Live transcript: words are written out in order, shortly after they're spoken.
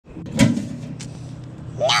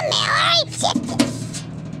alright? Sit.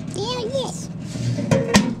 Yeah, yes.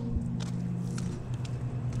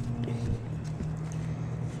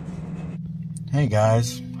 Hey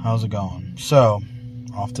guys, how's it going? So,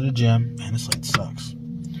 off to the gym. Man, this light sucks.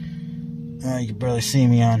 You can barely see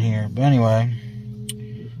me on here. But anyway,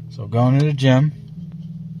 so going to the gym.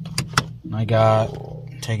 I got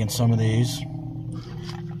taking some of these.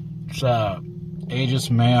 It's Aegis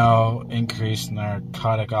Mayo Increased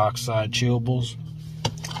Narcotic Oxide Chewables.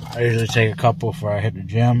 I usually take a couple before I hit the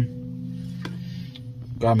gym.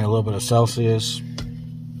 Got me a little bit of Celsius.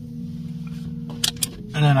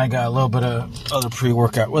 And then I got a little bit of other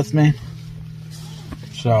pre-workout with me.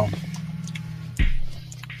 So,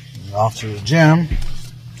 off to the gym.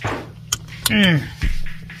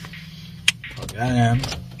 Plug that in.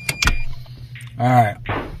 Alright.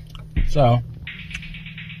 So,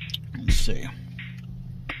 let's see.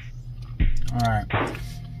 Alright.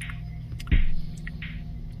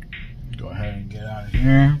 Go ahead and get out of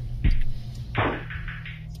here.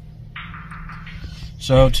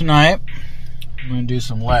 So, tonight, I'm going to do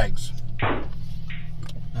some legs.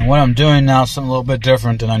 And what I'm doing now is something a little bit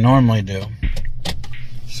different than I normally do.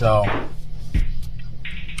 So, I'm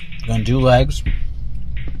going to do legs.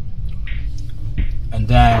 And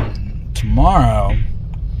then tomorrow,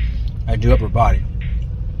 I do upper body.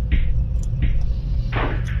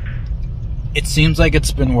 It seems like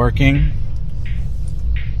it's been working.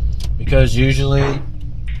 Because usually,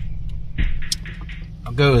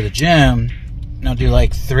 I'll go to the gym and I'll do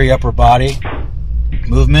like 3 upper body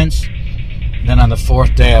movements. Then on the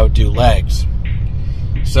 4th day, I would do legs.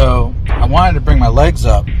 So I wanted to bring my legs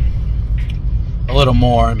up a little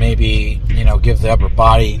more, maybe, give the upper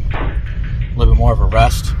body a little bit more of a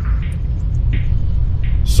rest.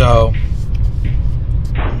 So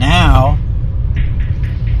now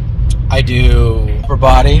I do upper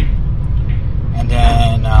body, and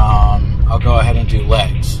then I'll go ahead and do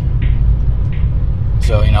legs.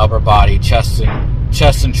 So upper body, chest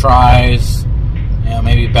and tries.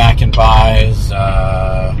 Maybe back and buys,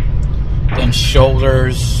 then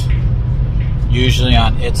shoulders, usually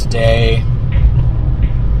on its day,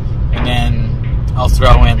 and then I'll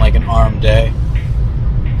throw in like an arm day.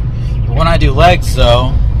 But when I do legs,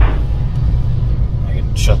 though, I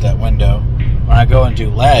can shut that window. When I go and do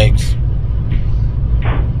legs,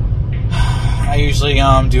 I usually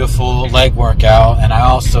do a full leg workout, and I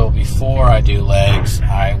also, before I do legs,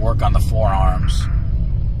 I work on the forearms.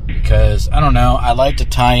 Because, I don't know, I like to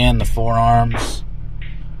tie in the forearms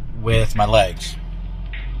with my legs.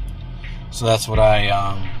 So that's what I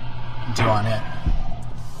do on it.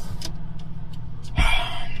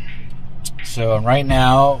 So right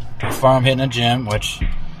now, before I'm hitting the gym, which,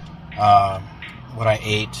 what I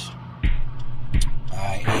ate,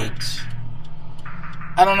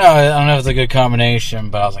 I don't know if it's a good combination,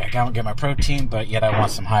 but I was like, I gotta get my protein, but yet I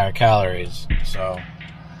want some higher calories. So,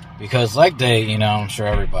 because leg day, I'm sure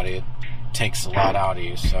everybody, it takes a lot out of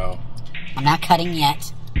you, so. I'm not cutting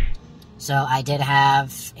yet. So I did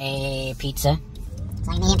have a pizza. It's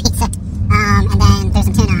like a medium pizza. And then there's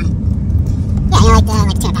some tuna on it. Yeah,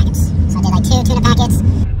 like tuna packets. So I did like 2 tuna packets.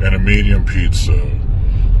 And a medium pizza.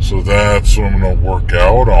 So that's what I'm going to work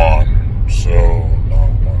out on. So,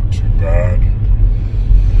 not too bad.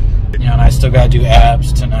 And I still got to do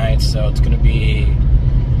abs tonight, so it's going to be...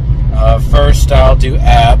 first I'll do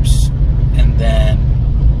abs, and then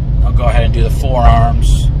I'll go ahead and do the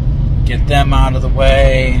forearms, get them out of the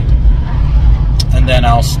way, and then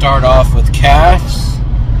I'll start off with calf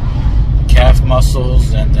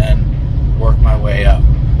muscles, and then work my way up.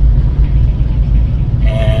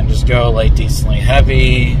 And just go like decently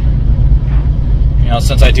heavy,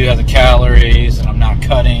 since I do have the calories and I'm not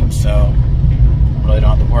cutting, so I really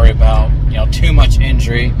don't have to worry about, too much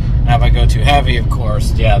injury. Now, if I go too heavy, of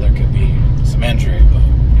course, yeah, there could be some injury, but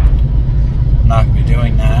I'm not going to be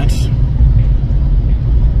doing that.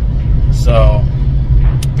 So,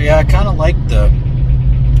 but yeah, I kind of like the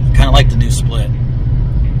new split,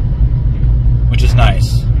 which is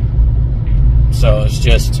nice. So it's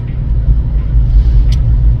just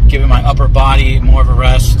giving my upper body more of a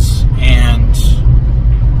rest, and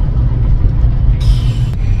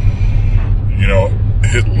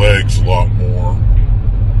hit legs a lot more.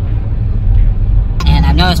 And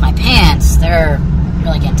I've noticed my pants, they're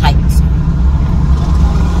really getting tightened.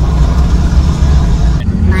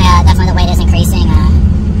 Definitely the weight is increasing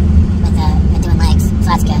with doing legs, so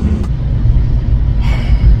that's good.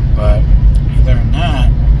 But other than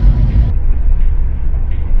that,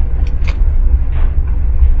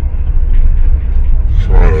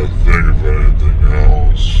 trying to think of anything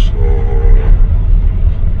else.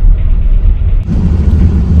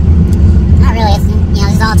 Not really.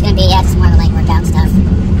 It's,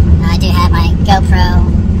 do have my GoPro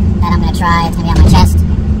that I'm going to try. It's going to be on my chest,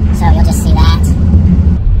 so you'll just see that.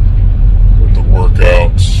 With the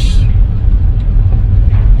workouts.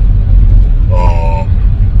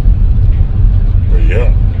 But yeah.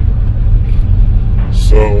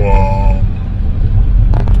 So,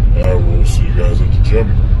 I will see you guys at the gym.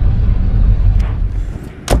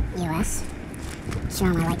 US.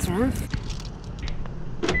 Showing my lights are off.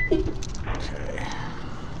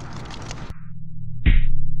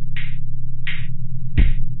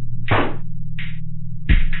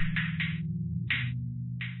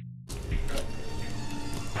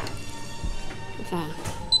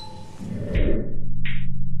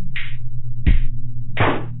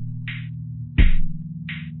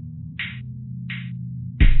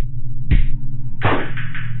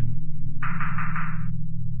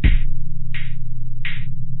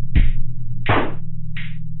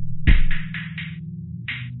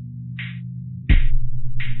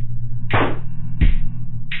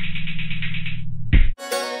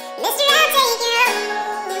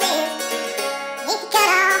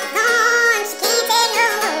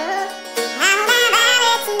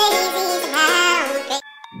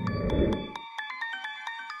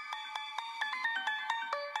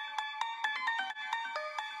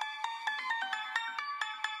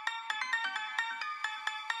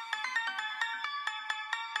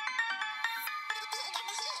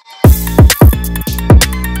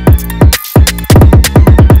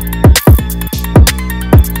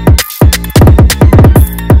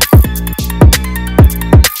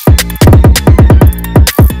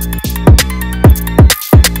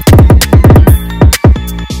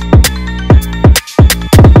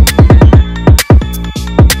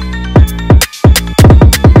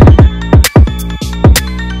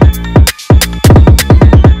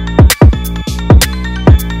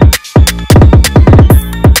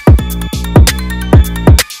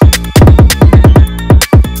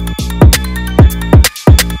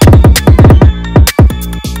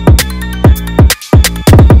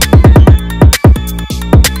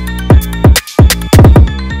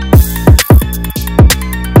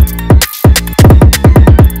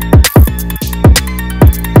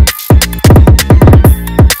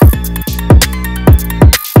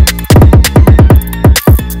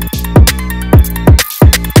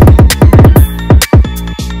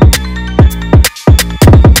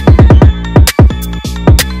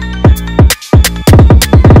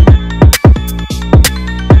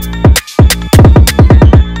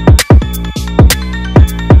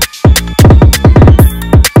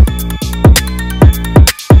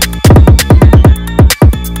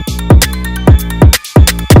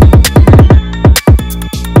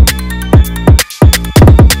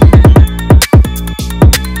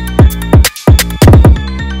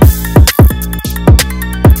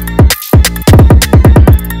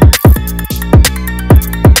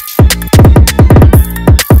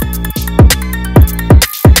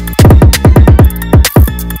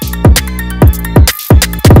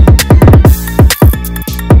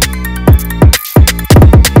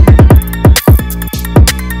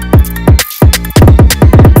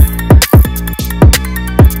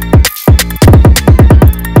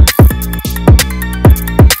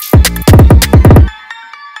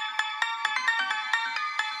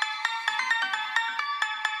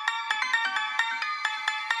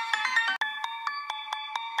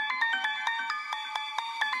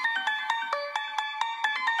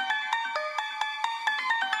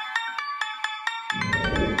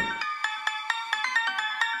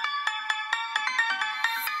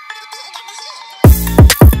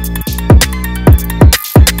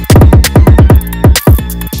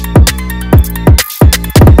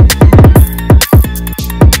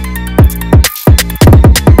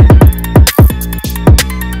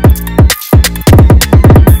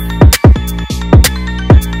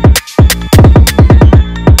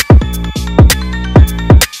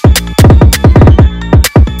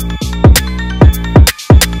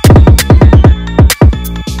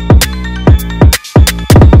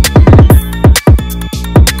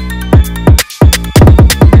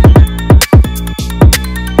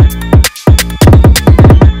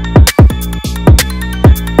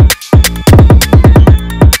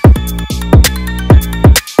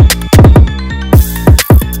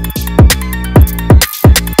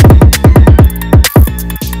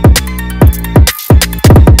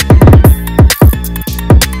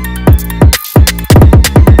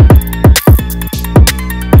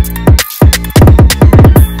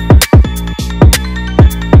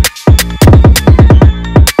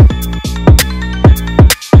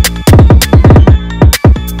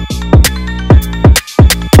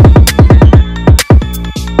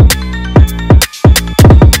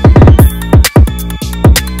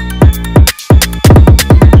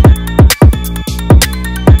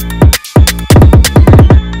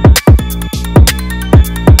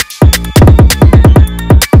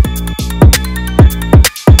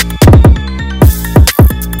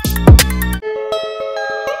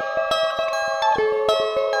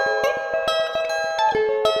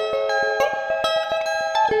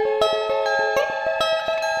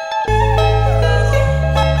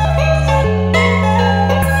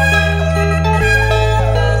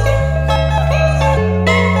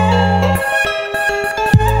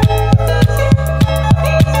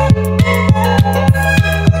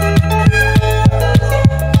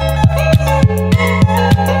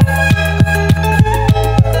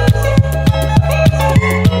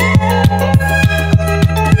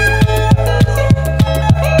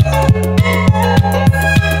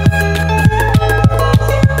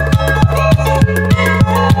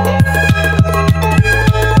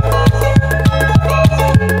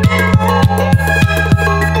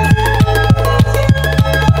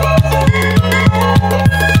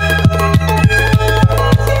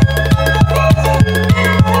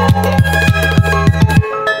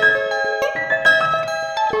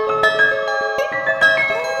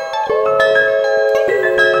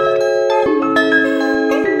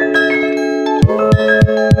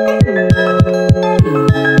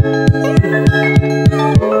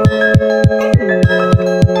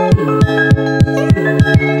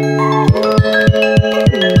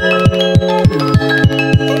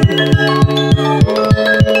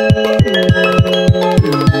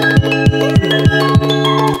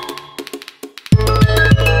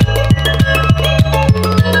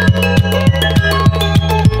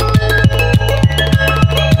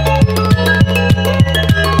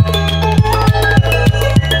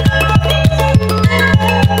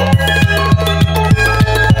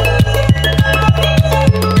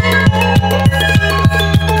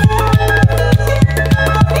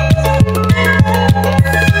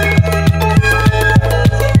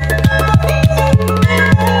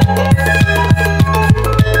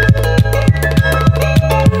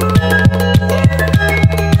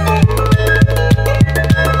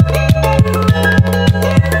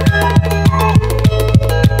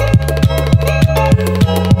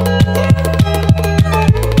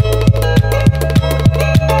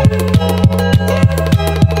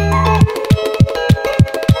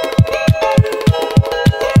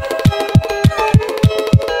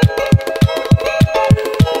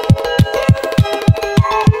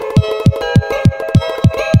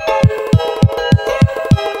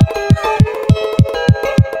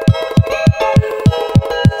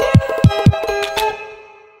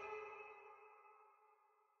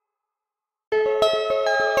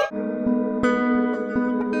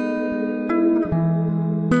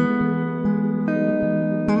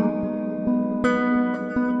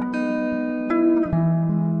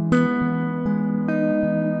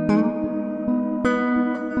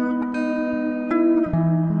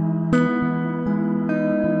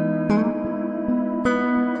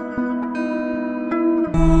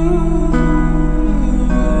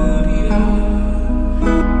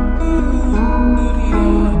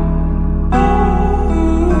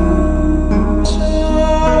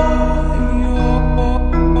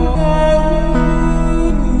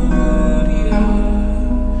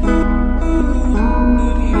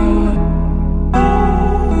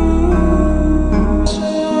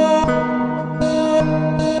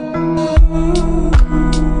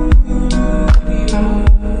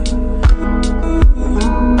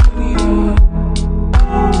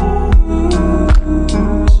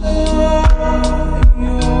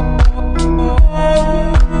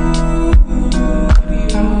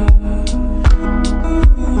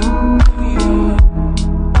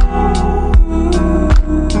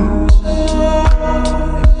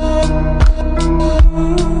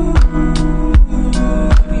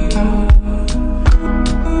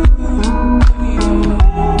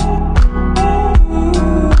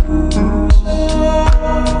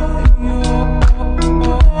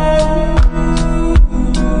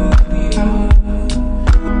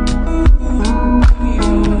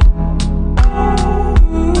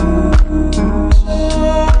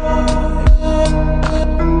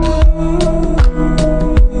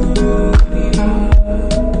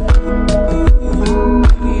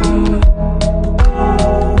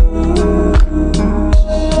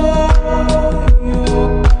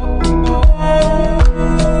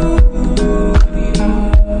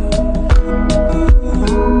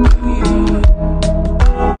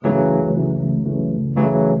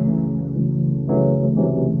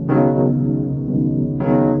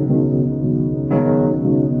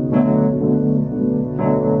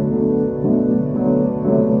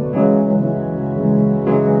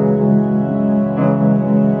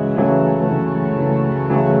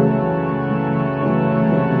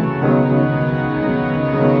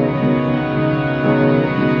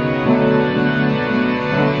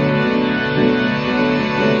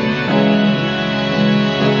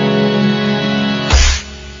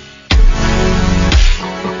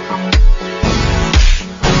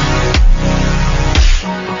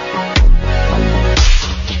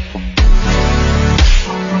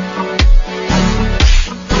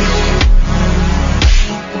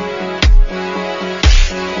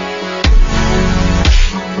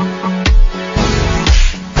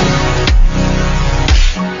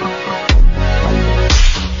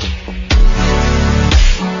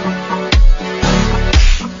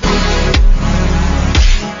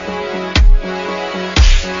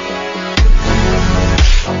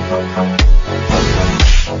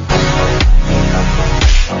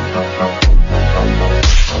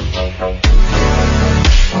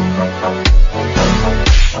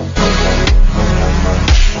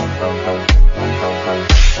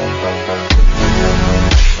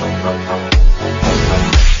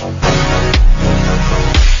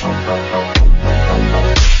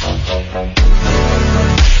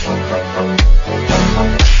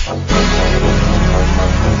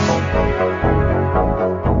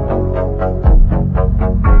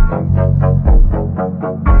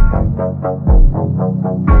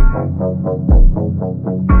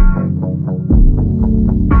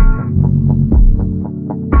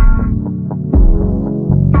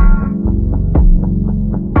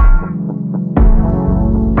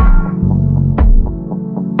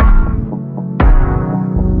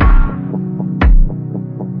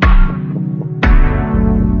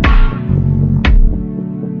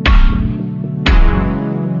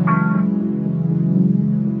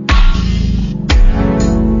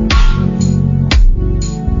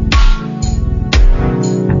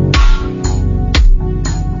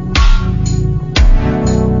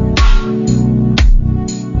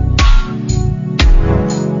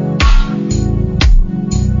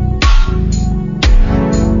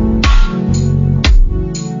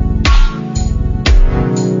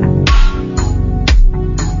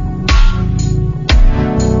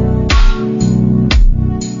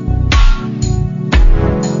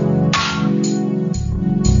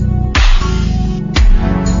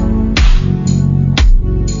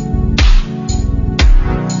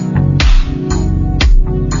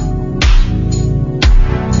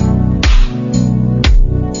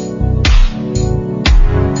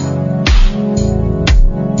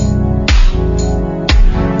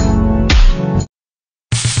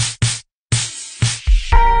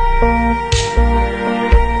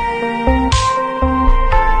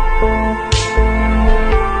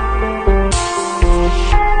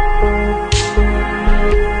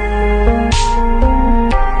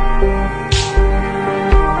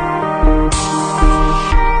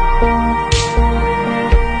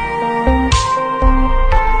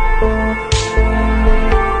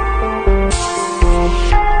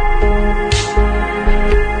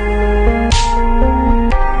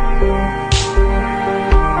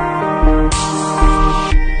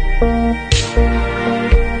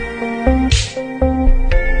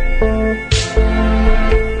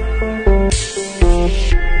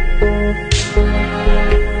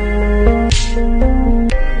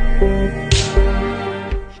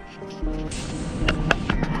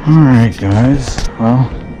 guys, well,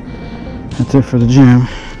 that's it for the gym.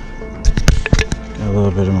 Got a little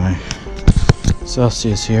bit of my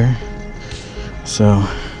Celsius here. So,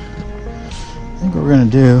 I think what we're gonna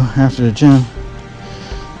do after the gym,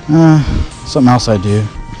 something else I do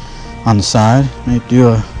on the side, maybe do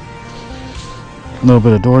a little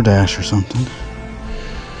bit of DoorDash or something.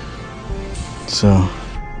 So,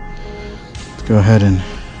 let's go ahead and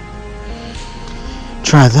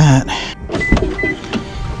try that.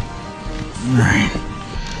 Alright.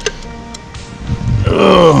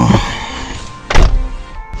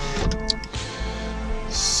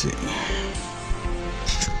 Let's see.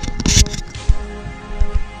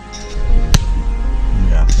 We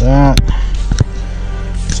got that.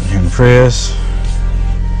 So here in the Prius.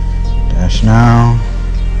 Dash now.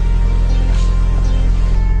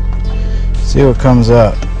 See what comes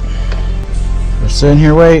up. We're sitting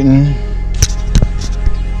here waiting.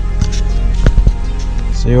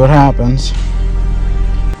 See what happens.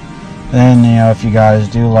 Then, you know, if you guys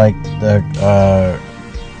do like the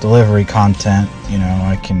delivery content, you know,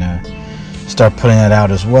 I can start putting that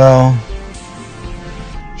out as well.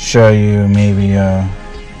 Show you maybe, you know,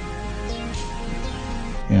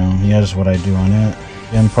 yeah, just what I do on it.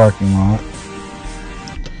 In parking lot.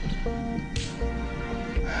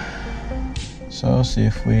 So, see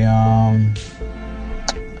if we can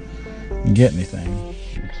get anything.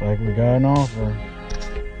 Looks like we got an offer.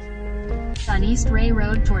 On East Ray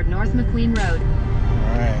Road toward North McQueen Road.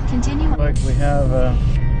 Alright. Continue. Looks like we have a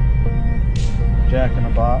Jack in the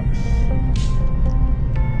Box.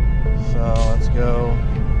 So let's go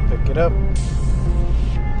pick it up.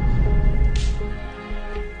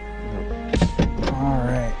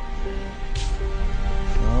 Alright.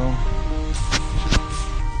 So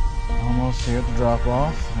almost here at the drop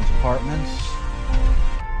off. There's apartments.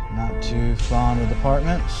 Not too fond of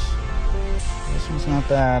apartments. This one's not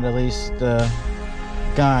bad. At least the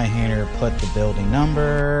guy here put the building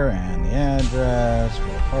number and the address for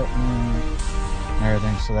the apartment and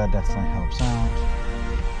everything, so that definitely helps out.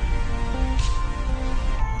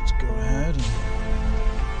 Let's go ahead and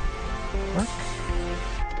work.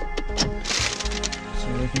 So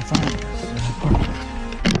we can find this apartment.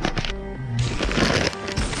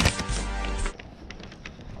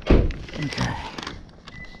 Okay.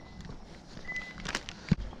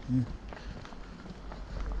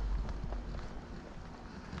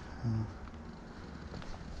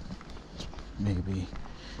 Maybe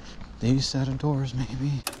these set of doors,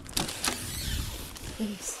 maybe.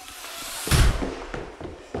 Please.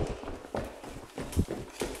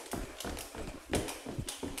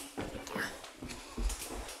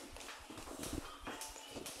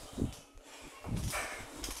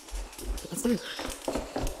 It's done.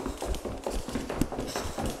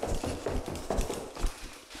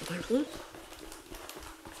 Down here.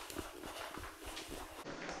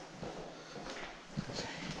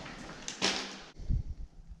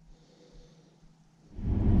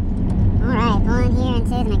 Pulling here into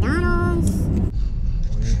the McDonald's.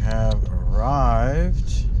 We have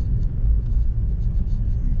arrived.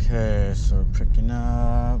 Okay, so we're picking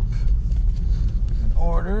up an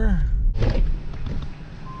order.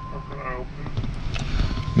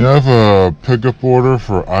 You have a pickup order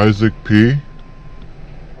for Isaac P.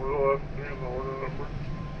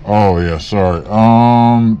 Oh yeah, sorry.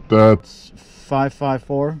 That's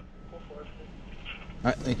 554.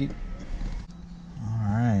 Alright, thank you.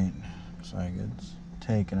 Alright. Looks like it's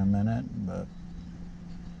taking a minute, but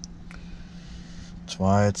that's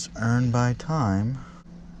why it's earned by time.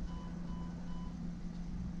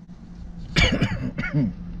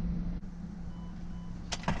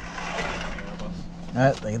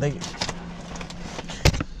 Alright, thank you.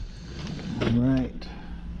 Alright.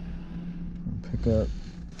 Pick up.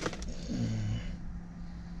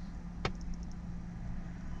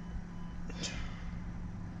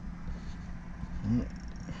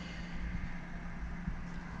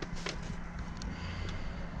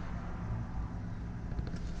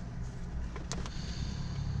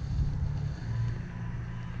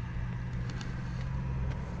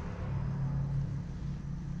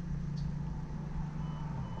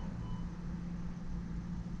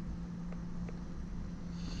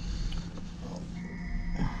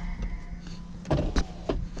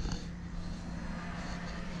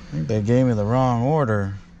 I think they gave me the wrong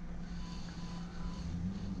order.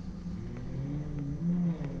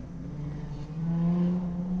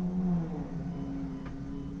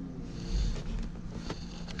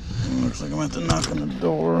 Looks like I'm going to have to knock on the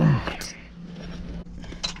door.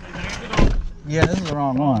 Yeah, this is the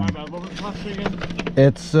wrong one.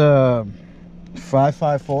 It's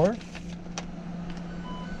 554.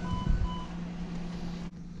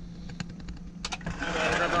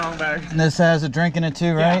 better. And this has a drink in it too,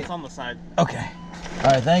 Yeah, right? it's on the side. Okay.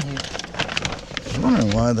 All right, thank you. I'm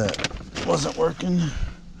wondering why that wasn't working.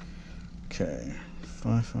 Okay,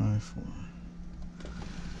 554.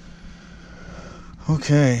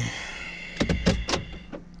 Okay.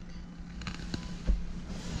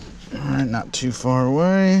 All right, not too far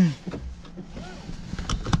away.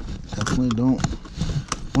 Definitely don't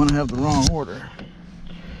want to have the wrong order.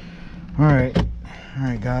 All right,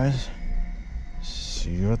 guys.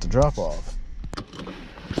 See you at the drop off.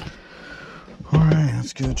 All right,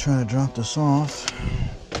 let's go try to drop this off.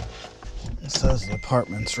 It says the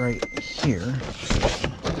apartment's right here.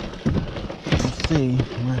 Let's see.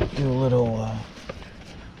 Might do a little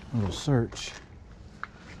search.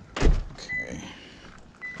 Okay.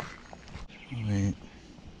 Wait.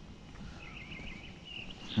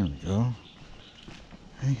 There we go.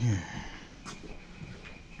 Right here.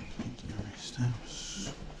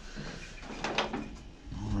 Steps.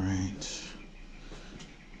 All right.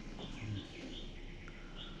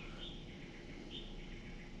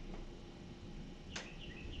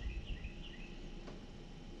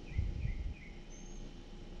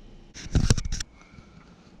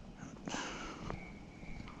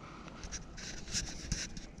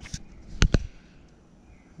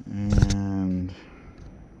 And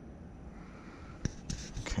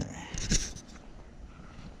okay.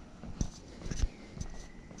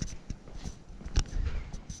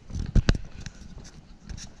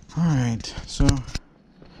 All right, so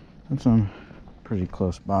since I'm pretty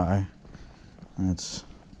close by, and it's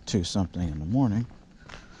 2-something in the morning,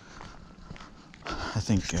 I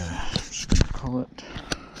think I'm just gonna call it.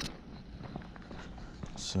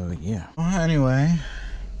 So yeah. Well, anyway,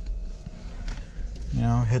 you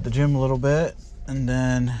know, hit the gym a little bit, and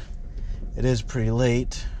then it is pretty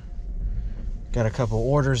late. Got a couple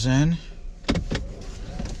orders in.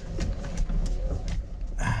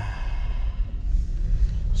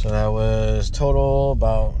 So that was total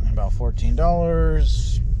about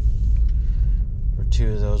 $14 for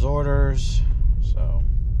 2 of those orders. So,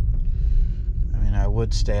 I mean, I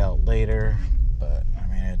would stay out later, but I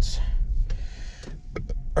mean, it's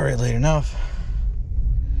already late enough.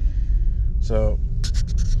 So,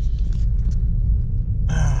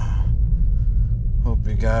 hope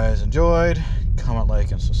you guys enjoyed. Comment,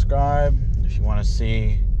 like, and subscribe. If you want to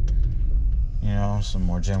see, you know, some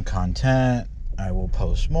more gym content, I will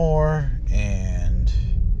post more. And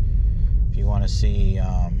if you want to see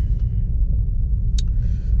a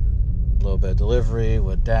little bit of delivery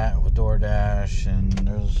with DoorDash, and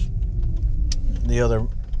there's the other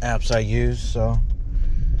apps I use. So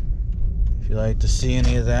if you like to see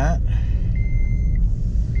any of that,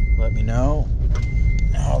 let me know.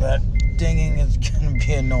 Oh, that dinging is gonna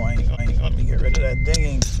be annoying. Let me get rid of that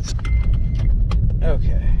dinging.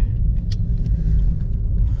 Okay.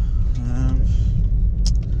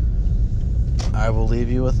 I will leave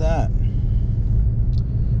you with that.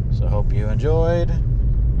 So hope you enjoyed.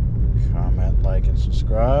 Comment, like, and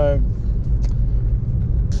subscribe.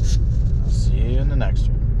 I'll see you in the next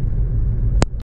one.